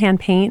still hand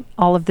paint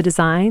all of the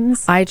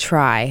designs? I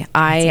try.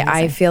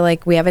 I feel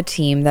like we have a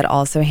team that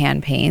also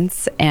hand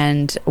paints,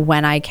 and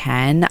when I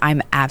can,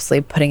 I'm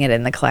absolutely putting it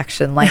in the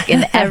collection. Like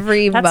in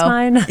every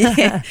moment,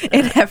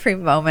 in every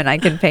moment I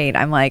can paint,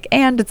 I'm like,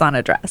 and it's on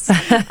a dress.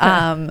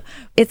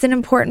 It's an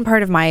important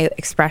part of my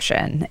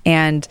expression,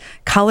 and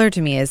color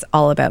to me is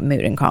all about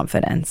mood and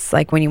confidence.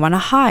 Like when you want to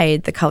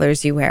hide the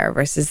colors you wear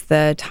versus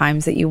the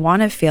times that you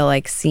want to feel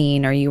like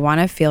seen or you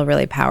want to feel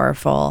really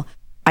powerful.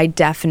 I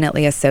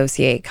definitely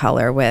associate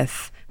color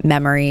with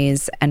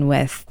memories and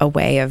with a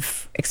way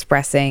of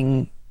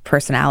expressing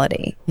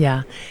personality.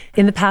 Yeah.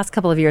 In the past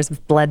couple of years,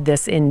 we've bled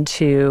this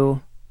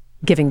into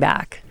giving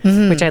back,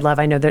 which I love.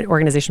 I know the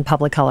organization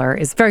Public Color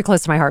is very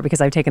close to my heart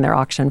because I've taken their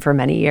auction for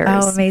many years.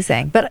 Oh,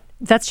 amazing. But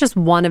that's just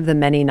one of the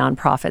many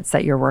nonprofits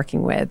that you're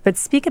working with. But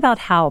speak about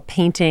how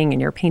painting and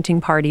your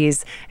painting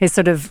parties is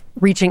sort of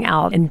reaching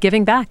out and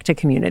giving back to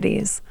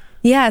communities.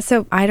 Yeah,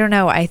 so I don't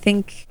know. I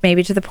think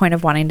maybe to the point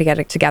of wanting to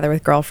get together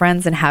with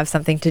girlfriends and have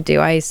something to do,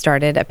 I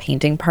started a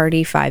painting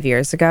party 5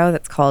 years ago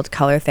that's called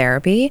Color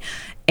Therapy.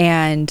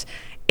 And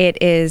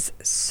it is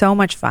so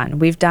much fun.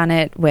 We've done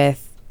it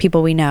with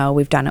people we know.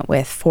 We've done it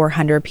with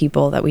 400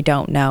 people that we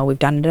don't know. We've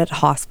done it at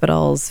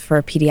hospitals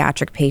for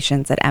pediatric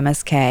patients at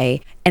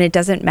MSK. And it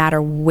doesn't matter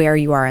where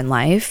you are in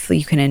life,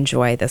 you can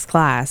enjoy this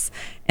class.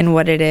 And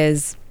what it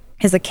is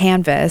a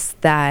canvas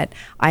that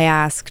I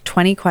ask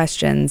 20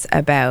 questions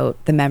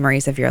about the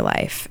memories of your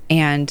life.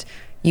 And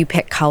you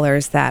pick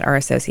colors that are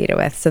associated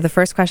with. So the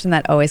first question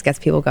that always gets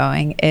people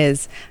going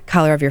is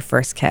color of your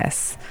first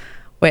kiss,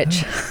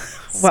 which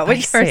what would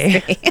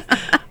yours be?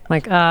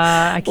 Like,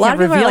 I can't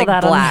reveal like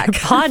that black.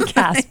 on your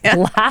podcast.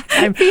 Black?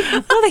 I don't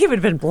think it would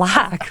have been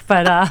black,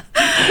 but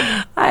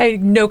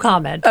no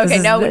comment. Okay,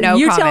 no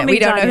you comment. Tell me, we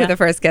don't Tanya. know who the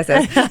first kiss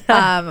is.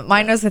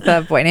 Mine was with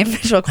a boy named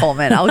Mitchell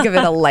Coleman. I'll give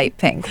it a light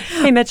pink.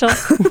 Hey, Mitchell.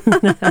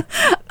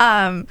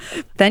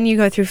 Then you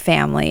go through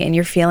family and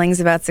your feelings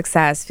about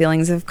success,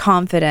 feelings of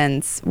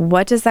confidence.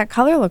 What does that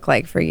color look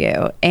like for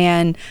you?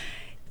 And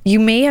you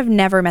may have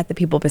never met the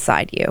people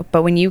beside you,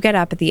 but when you get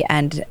up at the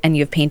end and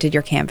you've painted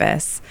your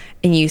canvas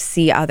and you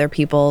see other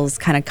people's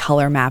kind of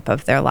color map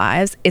of their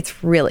lives,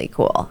 it's really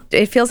cool.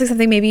 It feels like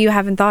something maybe you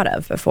haven't thought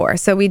of before.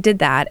 So we did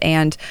that,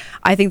 and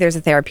I think there's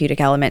a therapeutic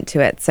element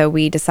to it. So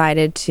we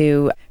decided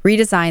to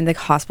redesign the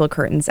hospital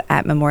curtains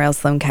at Memorial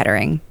Sloan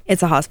Kettering.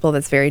 It's a hospital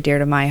that's very dear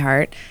to my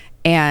heart.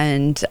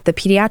 And the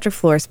pediatric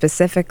floor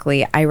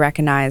specifically, I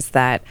recognized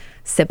that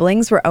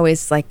siblings were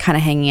always like kind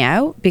of hanging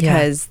out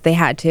because they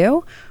had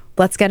to.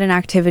 Let's get an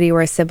activity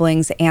where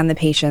siblings and the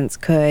patients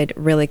could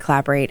really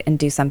collaborate and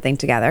do something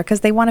together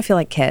because they want to feel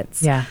like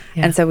kids. Yeah.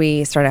 And so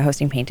we started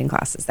hosting painting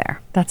classes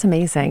there. That's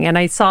amazing. And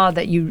I saw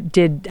that you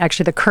did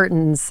actually the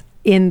curtains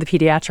in the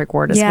pediatric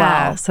ward as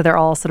well. So they're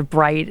all sort of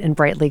bright and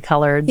brightly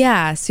colored.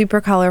 Yeah, super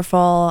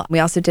colorful. We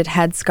also did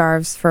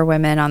headscarves for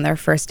women on their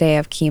first day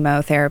of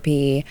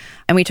chemotherapy.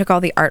 And we took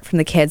all the art from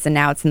the kids and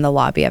now it's in the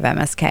lobby of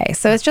MSK.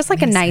 So it's just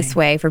like a nice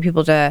way for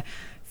people to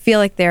feel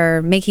like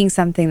they're making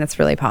something that's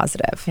really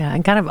positive. Yeah,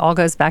 and kind of all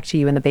goes back to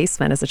you in the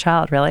basement as a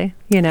child, really.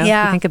 You know, if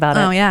you think about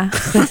it. Oh, yeah.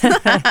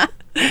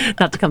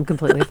 Not to come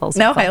completely full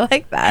circle. No, I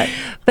like that.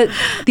 But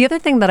the other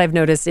thing that I've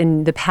noticed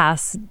in the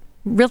past,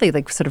 really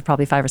like sort of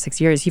probably 5 or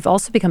 6 years, you've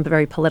also become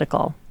very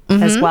political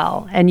as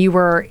well. And you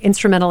were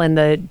instrumental in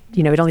the,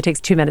 it only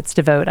takes 2 minutes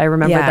to vote. I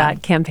remember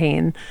that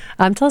campaign.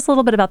 Tell us a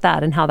little bit about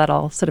that and how that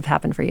all sort of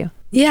happened for you.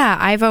 Yeah,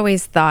 I've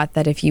always thought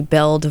that if you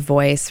build a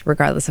voice,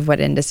 regardless of what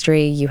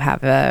industry, you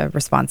have a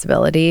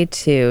responsibility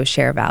to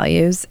share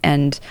values.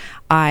 And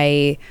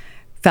I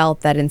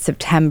felt that in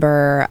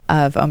September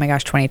of,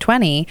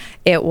 2020,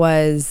 it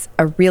was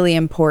a really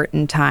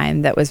important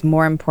time that was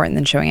more important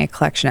than showing a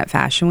collection at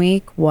Fashion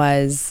Week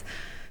was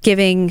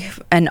giving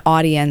an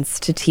audience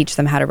to teach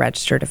them how to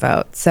register to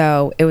vote.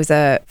 So it was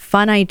a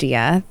fun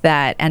idea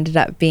that ended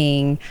up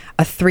being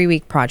a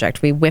 3-week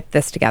project. We whipped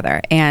this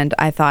together and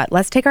I thought,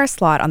 let's take our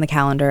slot on the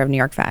calendar of New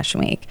York Fashion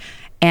Week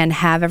and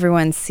have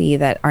everyone see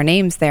that our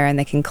name's there and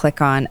they can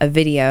click on a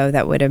video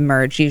that would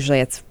emerge. Usually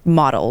it's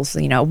models,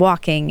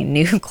 walking in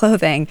new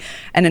clothing.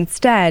 And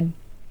instead,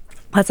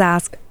 let's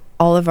ask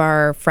all of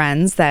our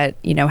friends that,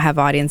 have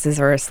audiences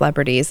or are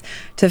celebrities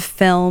to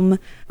film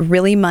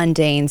really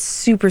mundane,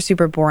 super,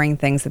 super boring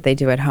things that they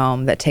do at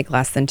home that take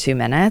less than 2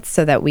 minutes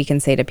so that we can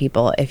say to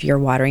people, if you're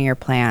watering your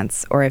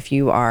plants or if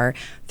you are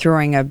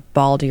throwing a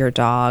ball to your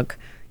dog,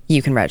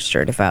 you can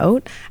register to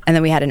vote. And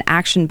then we had an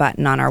action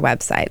button on our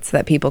website so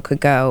that people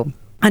could go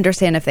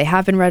understand if they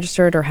have been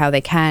registered or how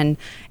they can.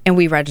 And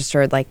we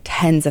registered like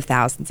tens of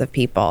thousands of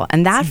people.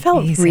 And that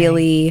felt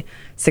really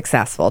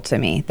successful to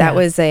me. That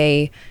was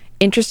a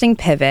interesting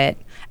pivot.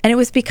 And it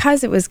was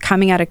because it was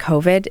coming out of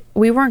COVID.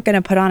 We weren't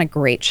going to put on a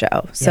great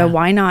show. So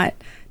why not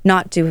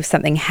do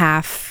something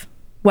half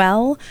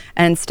well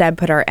and instead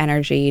put our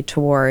energy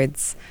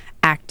towards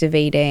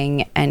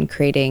activating and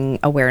creating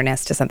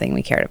awareness to something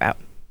we cared about.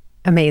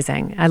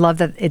 Amazing. I love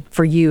that it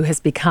for you has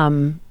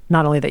become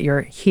not only that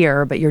you're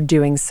here, but you're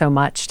doing so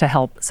much to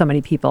help so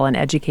many people and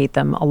educate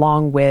them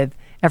along with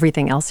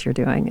everything else you're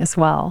doing as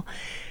well.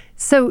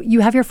 So you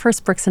have your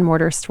first bricks and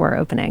mortar store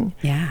opening.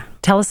 Yeah.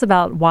 Tell us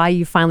about why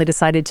you finally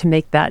decided to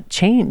make that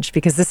change,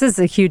 because this is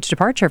a huge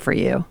departure for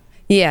you.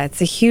 Yeah,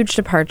 it's a huge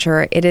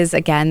departure. It is,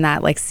 again,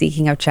 that like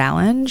seeking of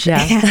challenge.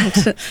 Yeah.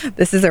 And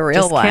this is a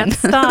real Just one. Can't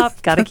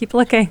stop. Got to keep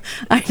looking.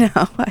 I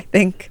know. I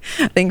think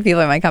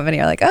people in my company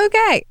are like,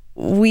 okay.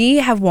 We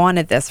have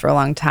wanted this for a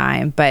long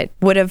time, but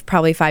would have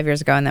probably 5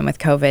 years ago, and then with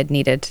COVID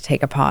needed to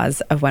take a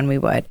pause of when we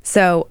would.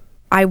 So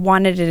I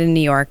wanted it in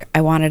New York.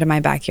 I wanted it in my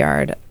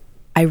backyard.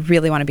 I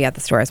really want to be at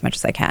the store as much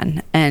as I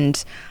can.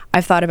 And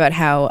I've thought about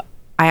how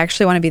I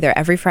actually want to be there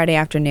every Friday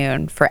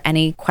afternoon for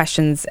any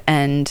questions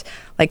and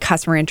like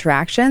customer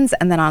interactions.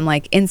 And then on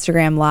like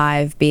Instagram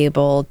Live, be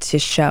able to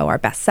show our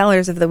best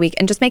sellers of the week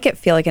and just make it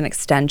feel like an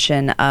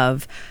extension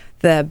of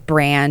the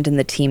brand and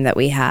the team that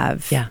we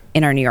have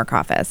in our New York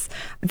office.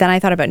 Then I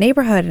thought about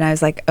neighborhood and I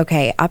was like,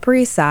 okay, Upper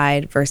East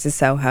Side versus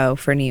Soho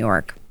for New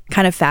York.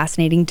 Kind of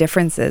fascinating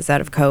differences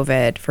out of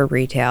COVID for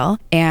retail.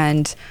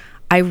 And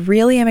I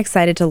really am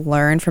excited to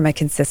learn from a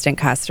consistent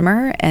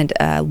customer and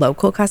a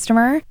local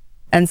customer.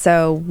 And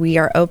so we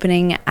are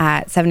opening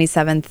at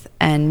 77th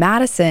and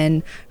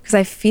Madison because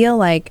I feel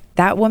like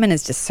that woman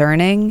is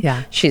discerning.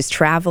 Yeah. She's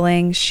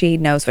traveling. She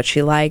knows what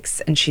she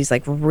likes. And she's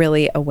like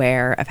really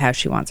aware of how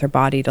she wants her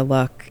body to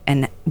look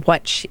and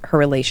what her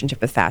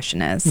relationship with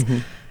fashion is. Mm-hmm.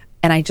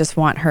 And I just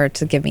want her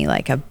to give me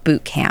like a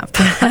boot camp.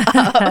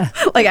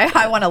 Like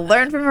I want to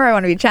learn from her. I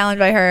want to be challenged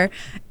by her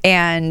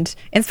and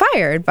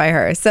inspired by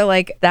her. So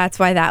like that's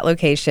why that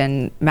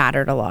location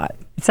mattered a lot.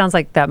 It sounds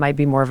like that might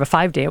be more of a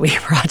 5-day-a-week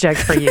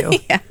project for you.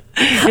 Yeah.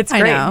 It's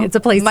great. It's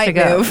a place to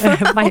go.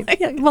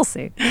 We'll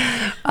see.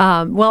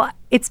 Well,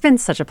 it's been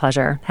such a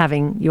pleasure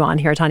having you on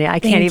here, Tanya. I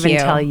can't even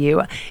tell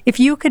you. If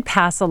you could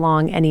pass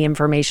along any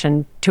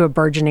information to a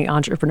burgeoning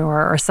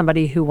entrepreneur or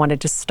somebody who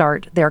wanted to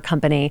start their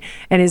company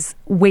and is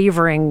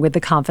wavering with the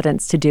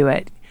confidence to do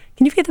it,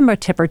 can you give them a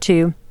tip or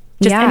two?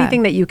 Just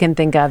anything that you can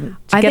think of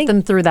to get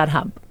them through that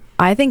hump.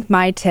 I think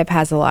my tip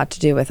has a lot to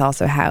do with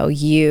also how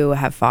you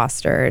have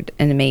fostered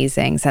an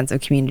amazing sense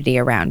of community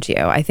around you.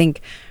 I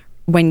think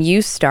when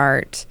you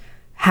start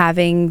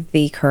having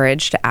the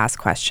courage to ask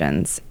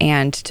questions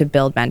and to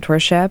build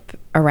mentorship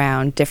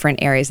around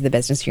different areas of the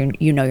business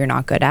you know you're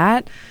not good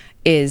at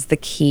is the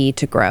key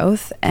to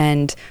growth.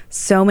 And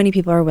so many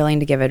people are willing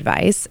to give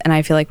advice. And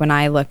I feel like when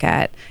I look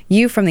at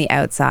you from the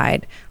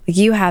outside, like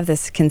you have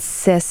this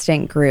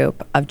consistent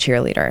group of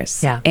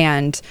cheerleaders. Yeah.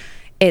 And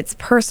it's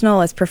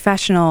personal, it's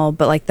professional,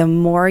 but like the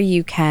more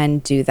you can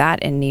do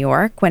that in New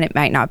York when it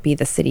might not be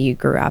the city you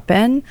grew up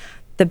in,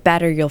 the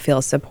better you'll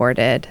feel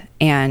supported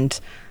and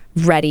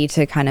ready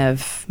to kind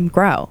of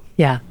grow.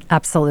 Yeah,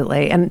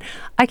 absolutely. And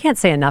I can't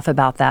say enough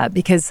about that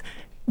because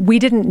we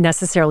didn't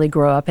necessarily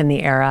grow up in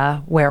the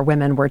era where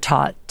women were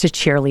taught to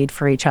cheerlead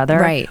for each other.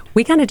 Right.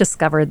 We kind of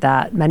discovered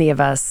that, many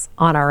of us,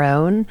 on our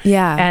own.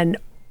 Yeah. And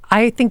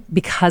I think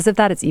because of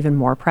that, it's even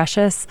more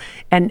precious.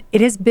 And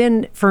it has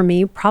been, for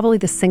me, probably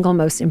the single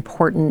most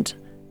important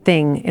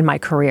thing in my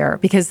career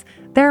because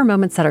there are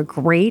moments that are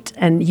great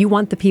and you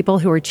want the people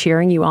who are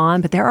cheering you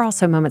on, but there are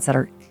also moments that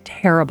are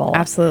terrible.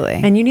 Absolutely.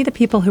 And you need the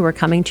people who are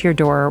coming to your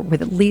door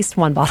with at least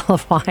one bottle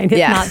of wine, if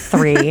not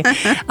three,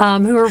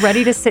 who are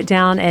ready to sit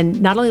down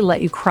and not only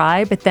let you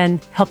cry, but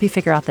then help you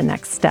figure out the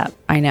next step.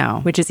 I know.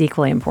 Which is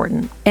equally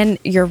important. And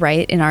you're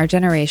right. In our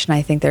generation,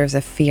 I think there's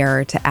a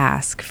fear to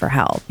ask for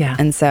help. Yeah.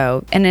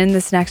 And in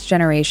this next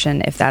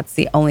generation, if that's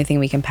the only thing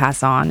we can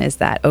pass on, is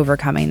that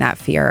overcoming that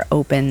fear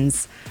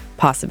opens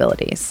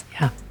possibilities.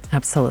 Yeah.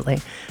 Absolutely.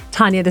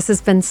 Tanya, this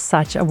has been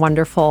such a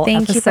wonderful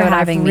episode. Thank you for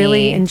having I've me.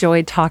 really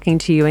enjoyed talking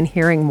to you and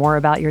hearing more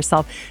about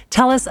yourself.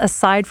 Tell us,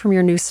 aside from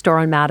your new store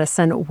on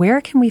Madison,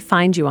 where can we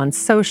find you on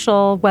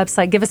social,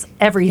 website? Give us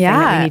everything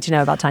that we need to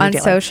know about Tanya Taylor.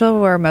 On social,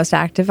 we're most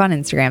active on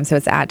Instagram, so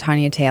it's at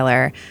Tanya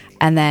Taylor.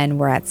 And then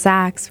we're at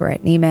Saks, we're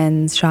at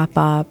Neiman's, Shop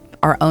Up.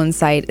 Our own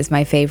site is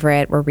my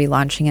favorite. We're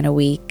relaunching in a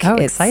week. Oh,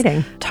 it's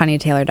exciting.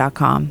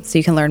 TanyaTaylor.com. So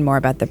you can learn more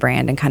about the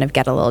brand and kind of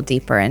get a little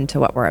deeper into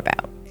what we're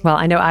about. Well,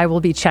 I know I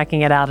will be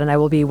checking it out and I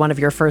will be one of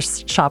your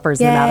first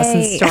shoppers in the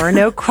Madison store.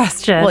 No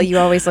question. Well, you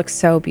always look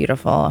so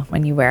beautiful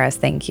when you wear us.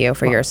 Thank you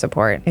for your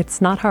support.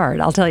 It's not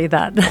hard. I'll tell you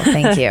that. Well,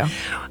 thank you.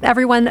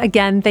 Everyone,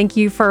 again, thank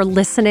you for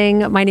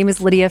listening. My name is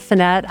Lydia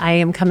Finette. I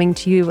am coming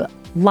to you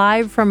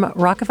live from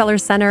Rockefeller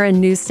Center and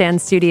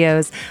Newsstand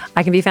Studios.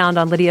 I can be found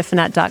on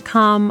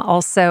lydiafinette.com,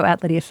 also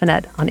at Lydia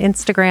Finette on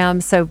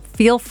Instagram. So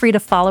feel free to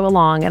follow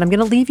along. And I'm going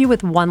to leave you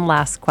with one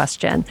last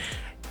question,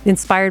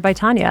 inspired by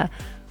Tanya.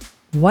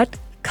 What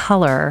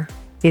color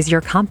is your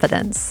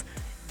confidence?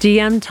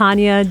 DM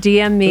Tanya,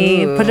 DM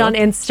me, put it on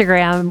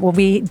Instagram. When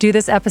we do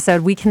this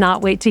episode, we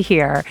cannot wait to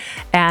hear.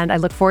 And I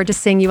look forward to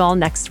seeing you all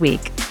next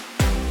week.